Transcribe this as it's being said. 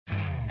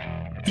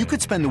You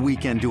could spend the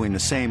weekend doing the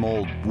same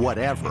old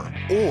whatever,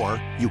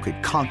 or you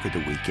could conquer the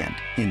weekend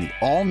in the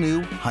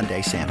all-new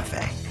Hyundai Santa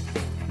Fe.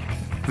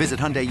 Visit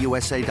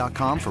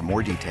HyundaiUSA.com for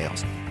more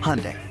details.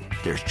 Hyundai,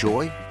 there's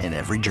joy in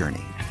every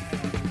journey.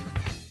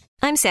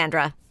 I'm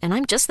Sandra, and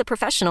I'm just the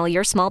professional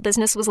your small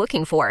business was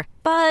looking for.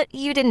 But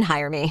you didn't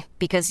hire me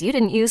because you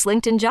didn't use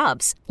LinkedIn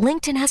Jobs.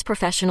 LinkedIn has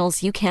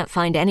professionals you can't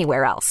find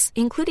anywhere else,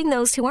 including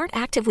those who aren't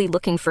actively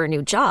looking for a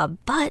new job,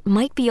 but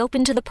might be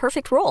open to the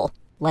perfect role,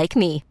 like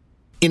me.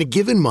 In a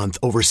given month,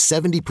 over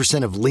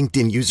 70% of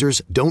LinkedIn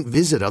users don't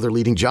visit other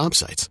leading job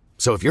sites.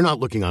 So if you're not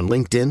looking on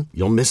LinkedIn,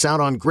 you'll miss out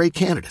on great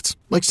candidates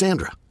like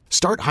Sandra.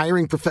 Start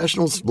hiring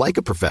professionals like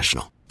a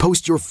professional.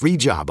 Post your free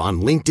job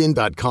on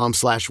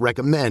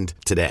linkedin.com/recommend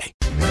today.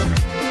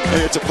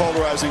 Hey, it's a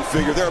polarizing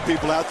figure. There are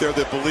people out there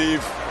that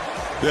believe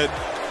that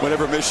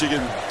whatever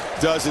Michigan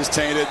does is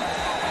tainted.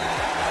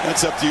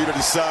 That's up to you to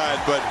decide.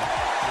 But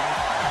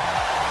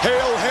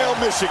hail, hail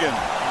Michigan.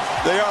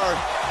 They are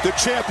the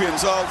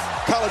champions of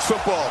college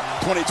football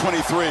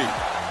 2023.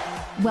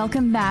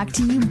 Welcome back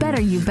to You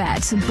Better You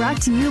Bet, brought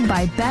to you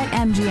by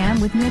BetMGM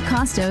with Nick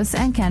Costos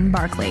and Ken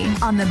Barkley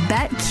on the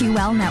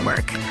BetQL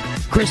network.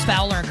 Chris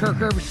Fowler and Kirk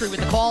Herbstreit with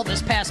the call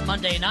this past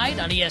Monday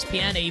night on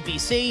ESPN,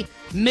 ABC.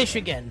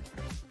 Michigan,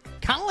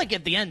 kind of like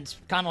at the end,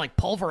 kind of like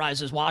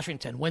pulverizes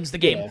Washington, wins the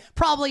game. Yeah.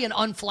 Probably an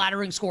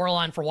unflattering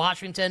scoreline for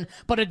Washington,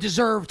 but a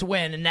deserved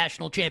win in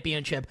national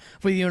championship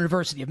for the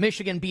University of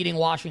Michigan, beating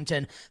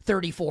Washington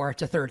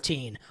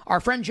 34-13. Our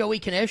friend Joey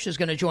Knish is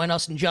going to join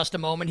us in just a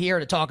moment here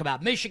to talk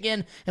about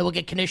Michigan, and we'll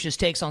get Knish's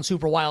takes on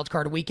Super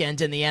Wildcard Weekend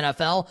in the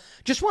NFL.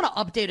 Just want to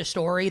update a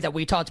story that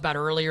we talked about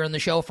earlier in the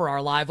show for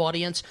our live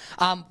audience.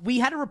 We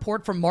had a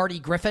report from Marty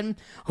Griffin,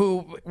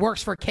 who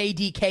works for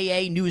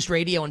KDKA News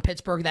Radio in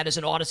Pittsburgh. That is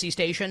an Odyssey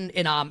station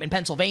in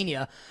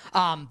Pennsylvania,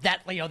 that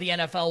the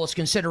NFL was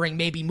considering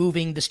maybe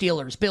moving the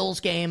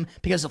Steelers-Bills game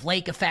because of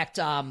lake effect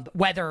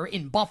weather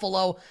in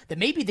Buffalo, that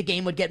maybe the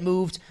game would get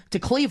moved to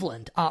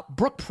Cleveland.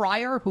 Brooke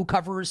Pryor, who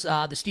covers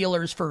the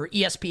Steelers for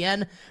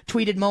ESPN,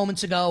 tweeted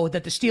moments ago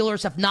that the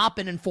Steelers have not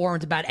been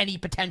informed about any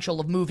potential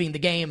of moving the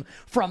game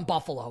from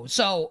Buffalo.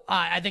 So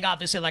I think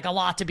obviously like a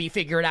lot to be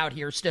figured out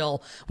here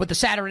still with the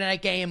Saturday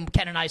night game.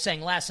 Ken and I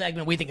saying last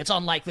segment we think it's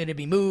unlikely to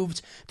be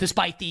moved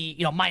despite the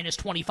minus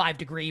 25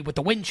 degree with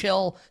the wind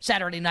chill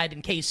Saturday night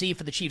in KC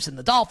for the Chiefs and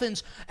the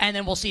Dolphins. And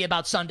then we'll see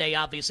about Sunday,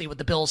 obviously, with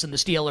the Bills and the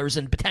Steelers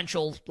and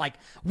potential,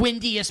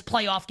 windiest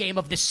playoff game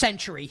of the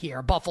century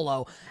here,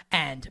 Buffalo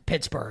and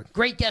Pittsburgh.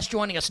 Great guest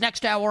joining us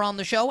next hour on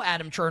the show,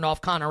 Adam Chernoff,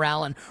 Connor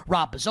Allen,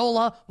 Rob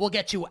Bizzola. We'll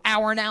get to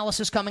our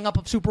analysis coming up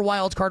of Super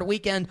Wildcard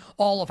Weekend,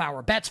 all of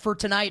our bets for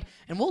tonight,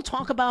 and we'll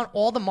talk about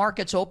all the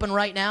markets open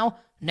right now.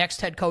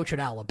 Next head coach at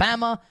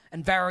Alabama,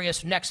 and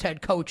various next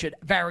head coach at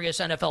various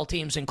NFL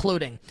teams,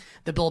 including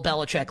the Bill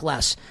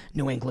Belichick-less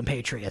New England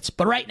Patriots.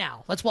 But right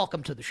now, let's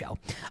welcome to the show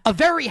a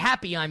very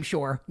happy, I'm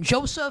sure,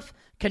 Joseph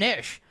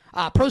Knish.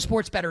 Pro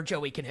Sports Bettor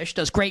Joey Knish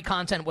does great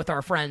content with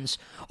our friends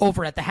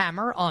over at The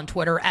Hammer on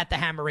Twitter, at The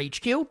Hammer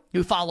HQ.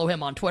 You follow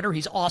him on Twitter.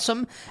 He's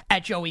awesome,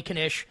 at Joey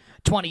Knish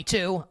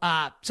 22.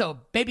 So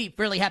maybe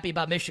really happy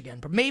about Michigan,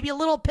 but maybe a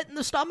little pit in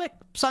the stomach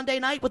Sunday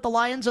night with the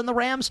Lions and the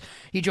Rams.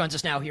 He joins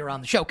us now here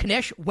on the show.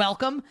 Knish,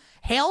 welcome.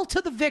 Hail to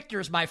the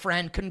victors, my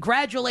friend.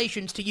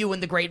 Congratulations to you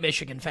and the great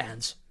Michigan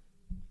fans.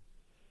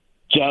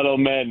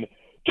 Gentlemen,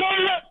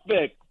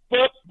 terrific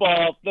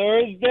football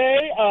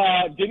Thursday.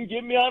 Didn't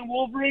get me on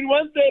Wolverine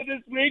Wednesday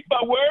this week,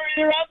 but we're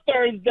here on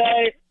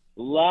Thursday.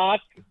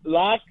 Lock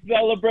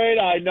celebrate.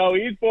 I know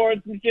he's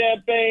pouring some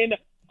champagne.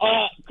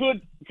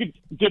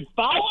 Did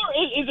Fowler,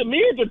 is it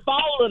me or did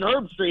Fowler and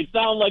Herbstreit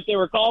sound like they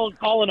were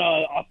calling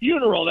a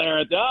funeral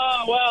there?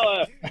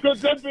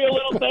 Could be a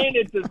little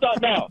tainted to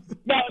start. No,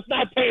 it's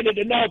not tainted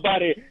to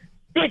nobody.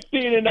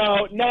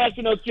 15-0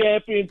 national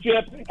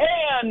championship,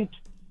 and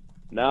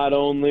not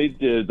only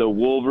did the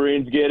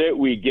Wolverines get it,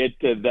 we get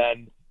to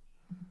then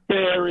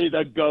bury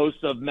the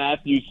ghost of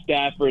Matthew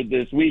Stafford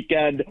this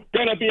weekend.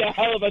 Gonna be a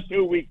hell of a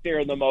 2 weeks here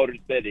in the Motor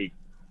City.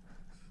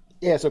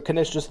 Yeah, so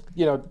Knish just,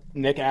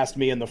 Nick asked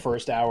me in the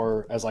first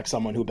hour as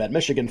someone who bet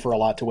Michigan for a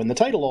lot to win the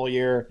title all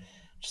year,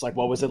 just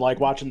what was it like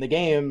watching the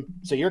game?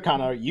 So you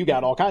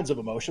got all kinds of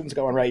emotions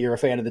going, right? You're a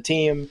fan of the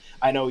team.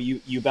 I know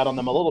you bet on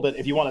them a little bit.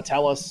 If you want to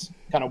tell us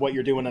kind of what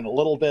you're doing in a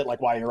little bit,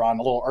 why you're on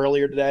a little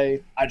earlier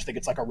today, I just think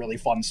it's a really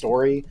fun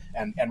story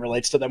and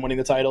relates to them winning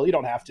the title. You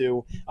don't have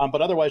to.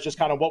 But otherwise, just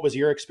kind of what was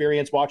your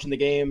experience watching the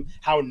game?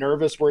 How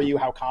nervous were you?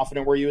 How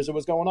confident were you as it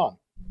was going on?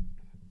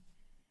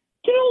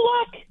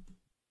 Luck.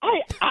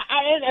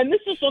 And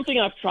this is something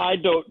I've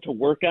tried to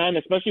work on,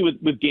 especially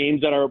with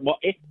games that are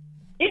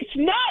it's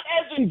not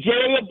as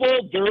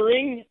enjoyable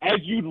during as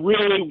you'd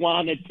really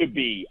want it to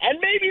be. And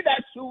maybe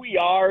that's who we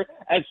are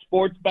as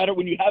sports bettors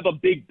when you have a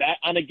big bet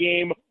on a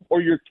game or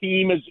your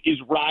team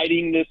is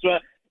riding this one.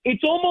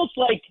 It's almost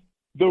like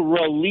the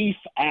relief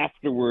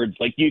afterwards.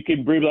 You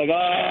can breathe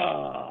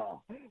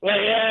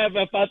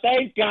but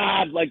thank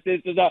God,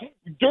 this is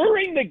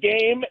during the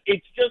game,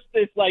 it's just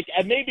this,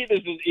 and maybe this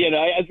is,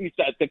 as we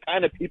said, the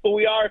kind of people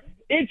we are,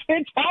 it's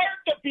hard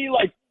to be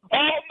Oh,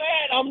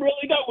 man, I'm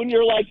really not when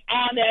you're, like,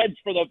 on edge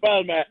for the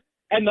fun, man.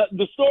 And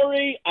the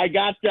story I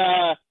got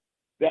that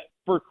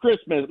for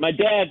Christmas, my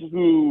dad,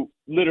 who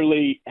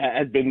literally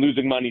has been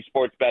losing money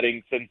sports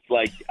betting since,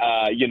 like,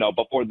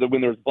 before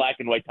when there was black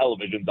and white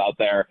televisions out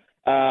there,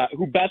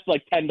 who bets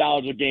like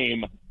 $10 a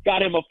game,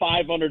 got him a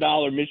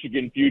 $500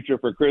 Michigan future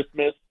for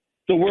Christmas.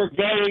 So we're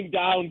going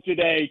down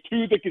today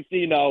to the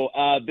casino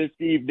this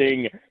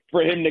evening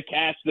for him to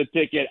cash the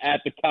ticket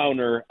at the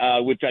counter,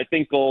 which I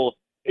think will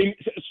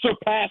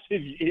surpass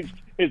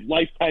his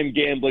lifetime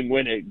gambling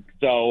winning.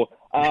 So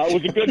it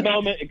was a good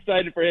moment.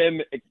 Excited for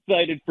him.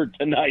 Excited for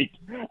tonight.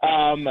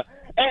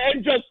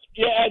 And just,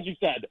 as you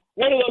said,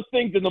 one of those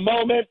things in the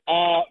moment,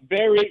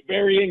 very,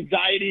 very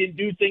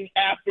anxiety-inducing.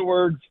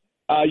 Afterwards,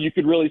 you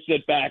could really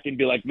sit back and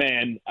be like,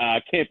 man,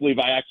 can't believe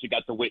I actually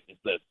got to witness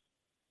this.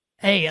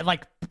 Hey,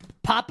 like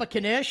Papa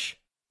Knish,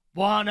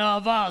 one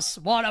of us.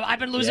 I've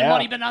been losing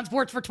money, been on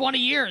sports for 20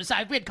 years.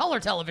 We had color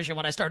television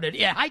when I started.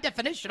 Yeah, high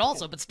definition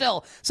also, but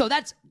still. So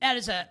that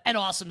is an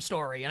awesome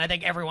story, and I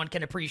think everyone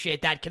can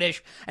appreciate that.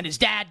 Knish and his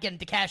dad getting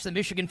to cash the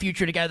Michigan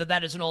future together,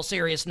 that is in all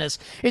seriousness.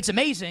 It's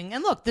amazing.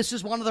 And look, this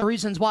is one of the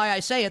reasons why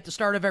I say at the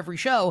start of every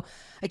show,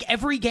 like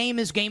every game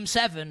is Game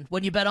 7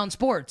 when you bet on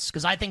sports,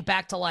 because I think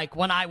back to like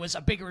when I was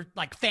a bigger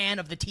like fan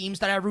of the teams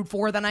that I root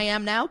for than I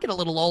am now, get a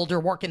little older,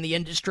 work in the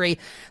industry.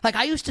 Like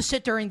I used to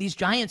sit during these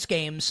Giants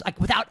games like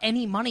without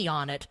any money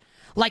on it.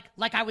 Like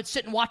I would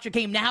sit and watch a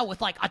game now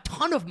with like a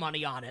ton of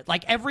money on it.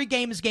 Like every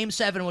game is Game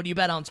 7 when you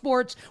bet on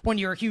sports, when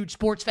you're a huge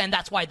sports fan.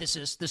 That's why this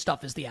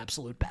stuff is the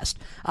absolute best.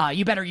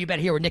 You bet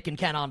here with Nick and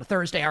Ken on a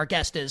Thursday. Our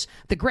guest is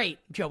the great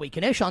Joey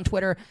Knish on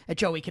Twitter at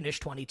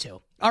JoeyKnish22.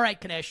 All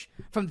right, Knish,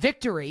 from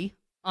victory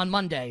on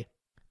Monday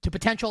to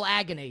potential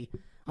agony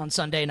on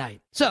Sunday night.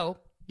 So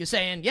you're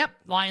saying, yep,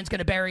 Lions going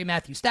to bury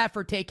Matthew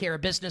Stafford, take care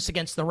of business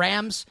against the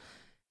Rams.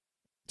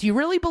 Do you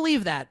really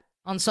believe that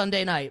on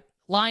Sunday night?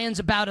 Lions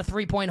about a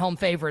 3-point home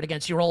favorite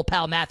against your old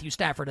pal Matthew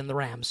Stafford and the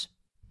Rams.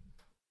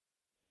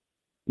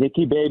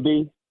 Nicky,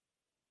 baby,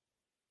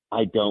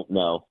 I don't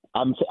know.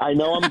 I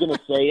know I'm going to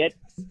say it.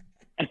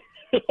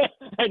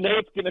 I know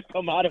it's going to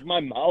come out of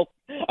my mouth.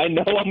 I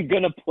know I'm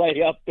going to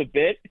play up the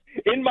bit.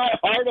 In my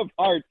heart of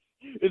hearts,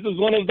 this is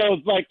one of those,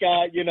 like,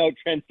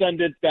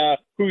 transcendent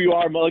who you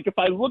are. Like, if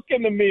I look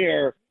in the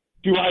mirror,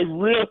 do I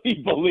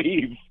really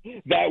believe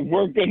that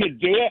we're going to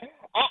do it?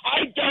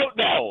 I don't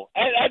know.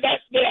 And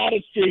that's the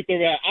honest truth of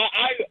it.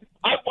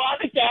 I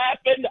want it to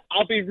happen.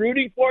 I'll be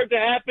rooting for it to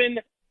happen.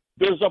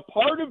 There's a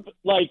part of,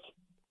 like,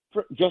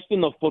 just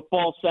in the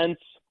football sense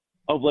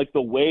of, like,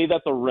 the way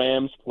that the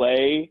Rams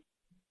play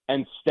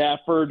and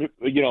Stafford,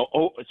 who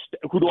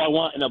do I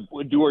want in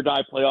a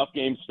do-or-die playoff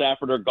game,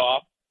 Stafford or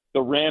Goff?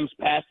 The Rams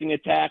passing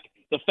attack,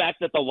 the fact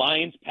that the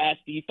Lions pass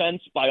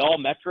defense by all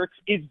metrics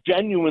is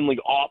genuinely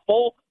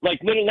awful. Like,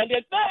 literally,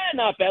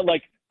 not bad,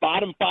 like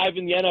bottom 5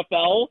 in the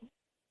NFL.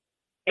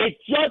 It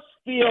just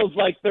feels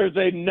like there's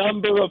a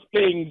number of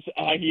things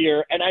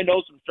here. And I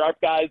know some sharp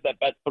guys that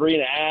bet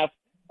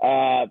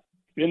 3.5,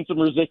 been some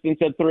resistance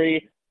at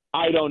 3.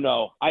 I don't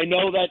know. I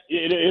know that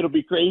it'll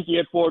be crazy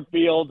at Ford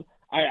Field.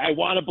 I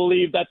want to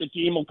believe that the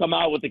team will come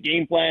out with a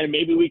game plan and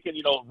maybe we can,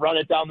 run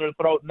it down their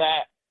throat and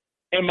that.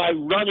 Am I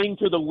running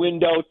to the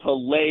window to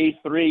lay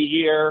 3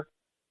 here?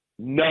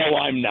 No,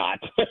 I'm not.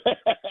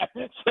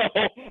 So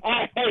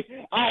I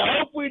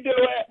hope we do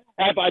it.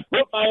 Have I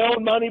put my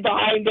own money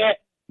behind it?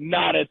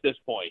 Not at this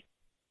point.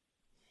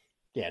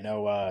 Yeah,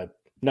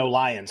 no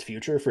Lions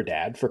future for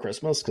Dad for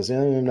Christmas, because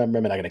I'm not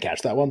going to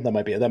catch that one. That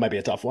might be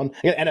a tough one.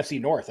 Yeah,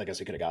 NFC North, I guess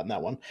we could have gotten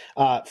that one.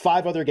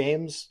 5 other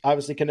games,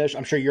 obviously, Knish.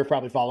 I'm sure you're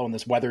probably following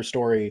this weather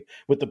story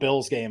with the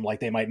Bills game, like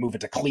they might move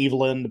it to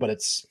Cleveland, but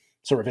it's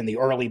sort of in the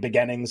early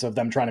beginnings of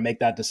them trying to make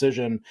that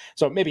decision.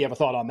 So maybe you have a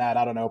thought on that.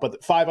 I don't know.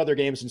 But 5 other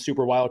games in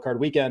Super Wildcard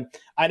Weekend.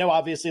 I know,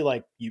 obviously,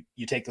 like you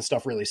take the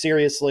stuff really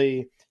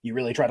seriously. You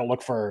really try to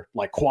look for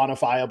like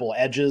quantifiable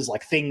edges,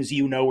 like things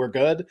are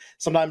good.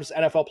 Sometimes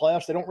NFL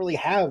playoffs, they don't really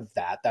have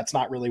that. That's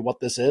not really what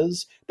this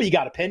is. But you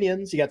got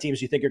opinions. You got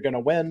teams you think are going to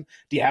win.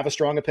 Do you have a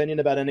strong opinion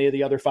about any of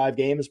the other 5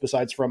 games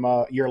besides from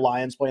your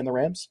Lions playing the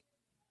Rams?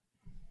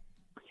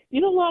 You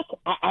know what?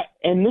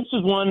 And this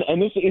is one,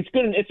 and it's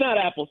good. It's not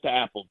apples to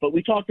apples, but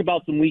we talked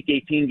about some Week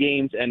 18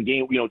 games and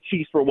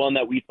Chiefs were one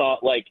that we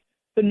thought like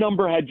the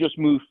number had just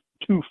moved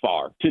too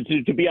far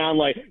to be on.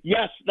 Like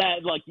yes,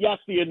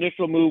 the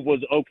initial move was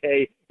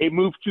okay. It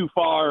moved too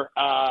far,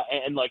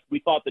 and like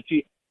we thought the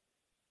Chiefs.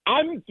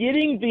 I'm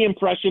getting the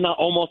impression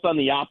almost on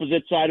the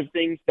opposite side of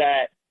things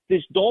that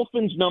this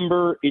Dolphins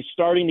number is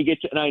starting to get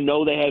to, and I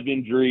know they have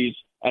injuries.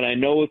 And I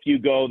know if you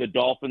go the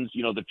Dolphins,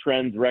 the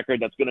trends record,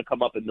 that's going to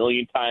come up a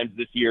million times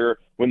this year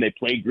when they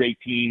play great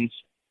teams.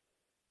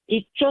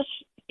 It just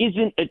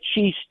isn't a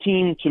Chiefs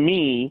team to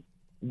me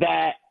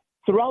that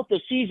throughout the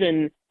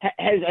season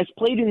has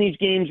played in these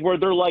games where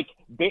they're like,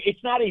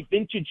 it's not a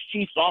vintage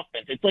Chiefs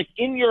offense. It's like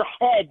in your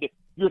head,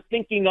 you're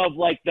thinking of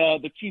like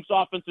the Chiefs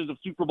offenses of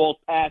Super Bowls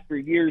past or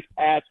years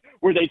past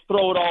where they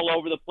throw it all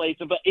over the place.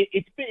 But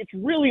it's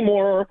really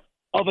more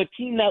of a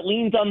team that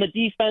leans on the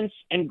defense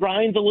and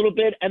grinds a little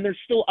bit, and there's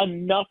still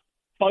enough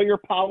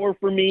firepower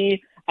for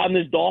me on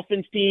this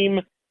Dolphins team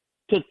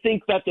to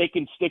think that they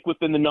can stick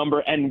within the number,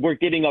 and we're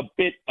getting a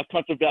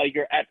touch of value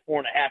here at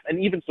 4.5,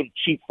 and even some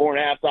cheap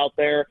 4.5s out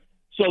there.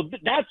 So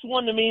that's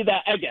one to me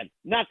that, again,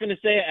 not going to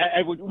say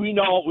we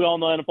all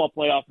know NFL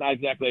playoffs not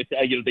exactly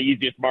the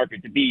easiest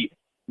market to beat.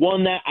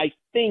 One that I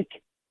think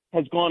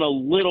has gone a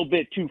little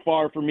bit too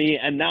far for me,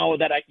 and now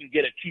that I can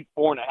get a cheap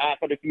 4.5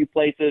 at a few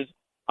places,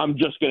 I'm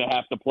just going to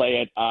have to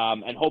play it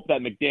and hope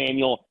that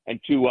McDaniel and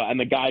Tua and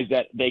the guys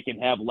that they can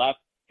have left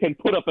can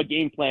put up a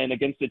game plan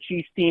against the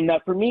Chiefs team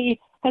that, for me,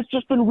 has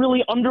just been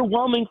really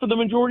underwhelming for the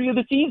majority of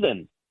the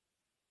season.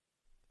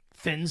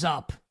 Fins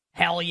up.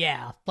 Hell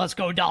yeah. Let's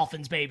go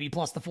Dolphins, baby,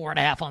 plus the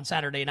 4.5 on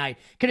Saturday night.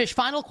 Knish,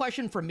 final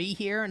question for me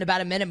here in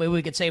about a minute. Maybe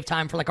we could save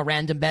time for like a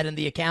random bet in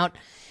the account.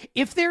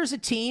 If there's a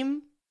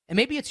team, and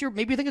maybe you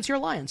think it's your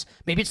Lions,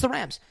 maybe it's the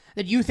Rams,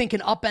 that you think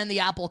can upend the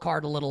apple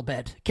cart a little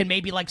bit, can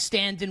maybe like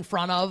stand in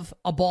front of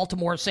a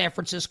Baltimore-San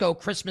Francisco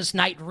Christmas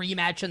night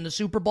rematch in the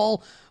Super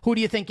Bowl, who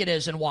do you think it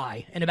is and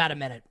why in about a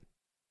minute?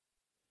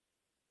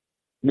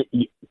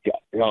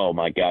 Oh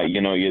my God!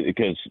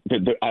 Because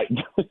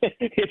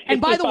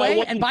and by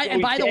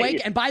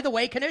the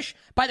way, Knish,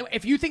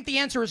 if you think the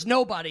answer is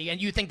nobody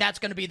and you think that's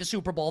going to be the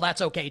Super Bowl,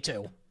 that's okay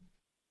too.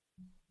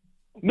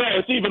 No,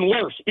 it's even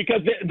worse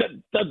because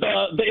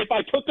if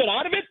I took it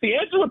out of it, the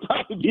answer would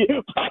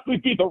probably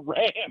be the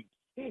Rams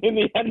in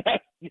the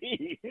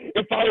NFC.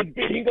 If I was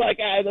being like,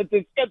 let's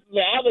discuss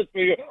the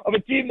atmosphere of a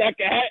team that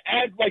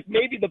has like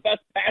maybe the best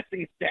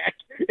passing stack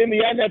in the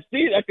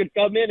NFC that could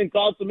come in and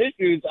cause some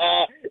issues,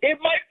 it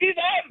might be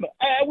them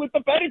with the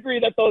pedigree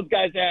that those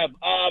guys have.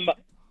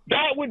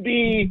 That would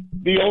be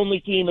the only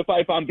team if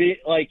I'm being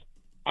like.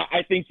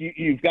 I think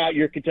you've got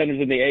your contenders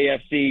in the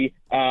AFC,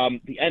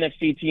 the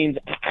NFC teams.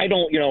 I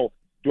don't,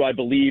 do I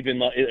believe in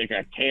like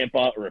a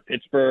Tampa or a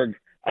Pittsburgh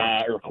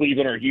or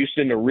Cleveland or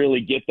Houston to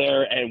really get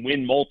there and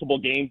win multiple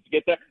games to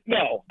get there?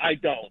 No, I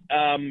don't.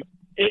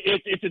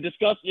 It's a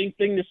disgusting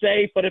thing to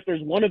say, but if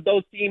there's one of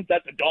those teams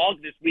that's a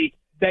dog this week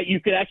that you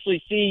could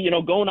actually see,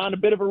 going on a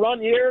bit of a run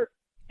here,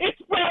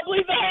 it's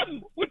probably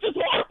them, which is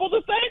horrible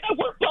to say that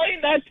we're playing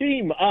that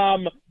team.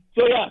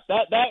 So yeah,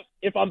 that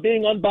if I'm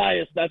being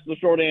unbiased, that's the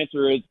short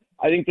answer. Is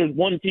I think there's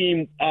one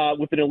team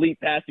with an elite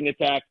passing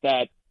attack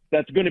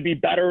that's going to be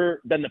better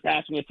than the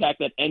passing attack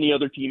that any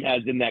other team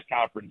has in that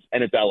conference,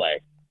 and it's LA.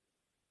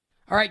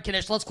 All right,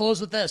 Knish, let's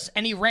close with this.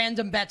 Any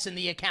random bets in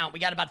the account? We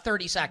got about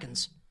 30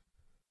 seconds.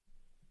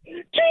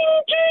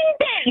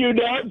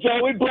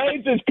 Joey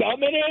Blades is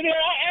coming in here.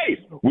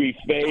 Hey, we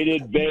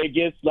faded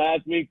Vegas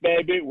last week,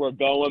 baby. We're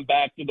going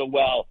back to the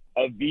well.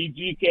 A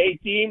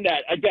VGK team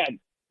that, again,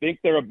 think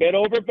they're a bit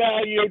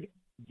overvalued.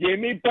 Give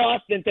me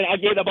Boston tonight. I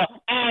get them I'm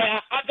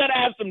going to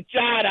have some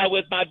chata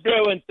with my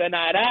Bruins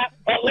tonight. A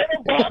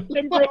little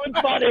Boston Bruins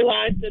money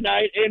line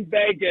tonight in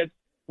Vegas.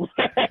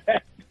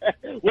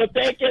 We'll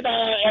take it.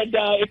 And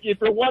if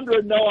you're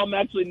wondering, no, I'm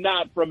actually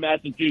not from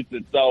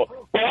Massachusetts.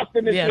 So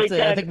Boston is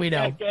weekend. I think we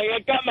know.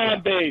 Okay, come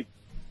on, babe.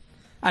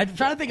 I'm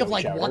trying to think of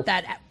like what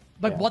that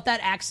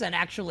accent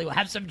actually will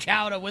have some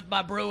chowder with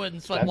my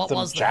Bruins. What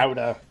was that?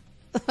 Chowder.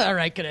 All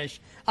right, Knish.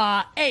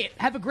 Hey,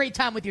 have a great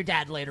time with your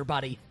dad later,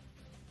 buddy.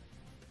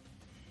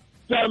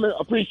 Gentlemen,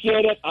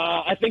 appreciate it.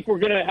 I think we're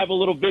going to have a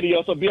little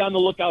video, so be on the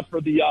lookout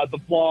for the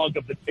vlog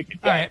of the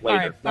ticket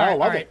later. All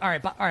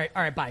right,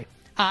 bye.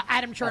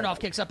 Adam Chernoff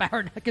kicks up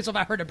hour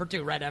number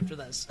 2 right after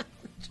this.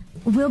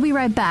 We'll be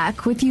right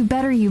back with You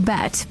Better You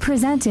Bet,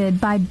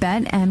 presented by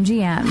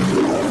BetMGM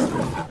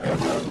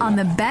on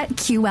the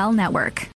BetQL network.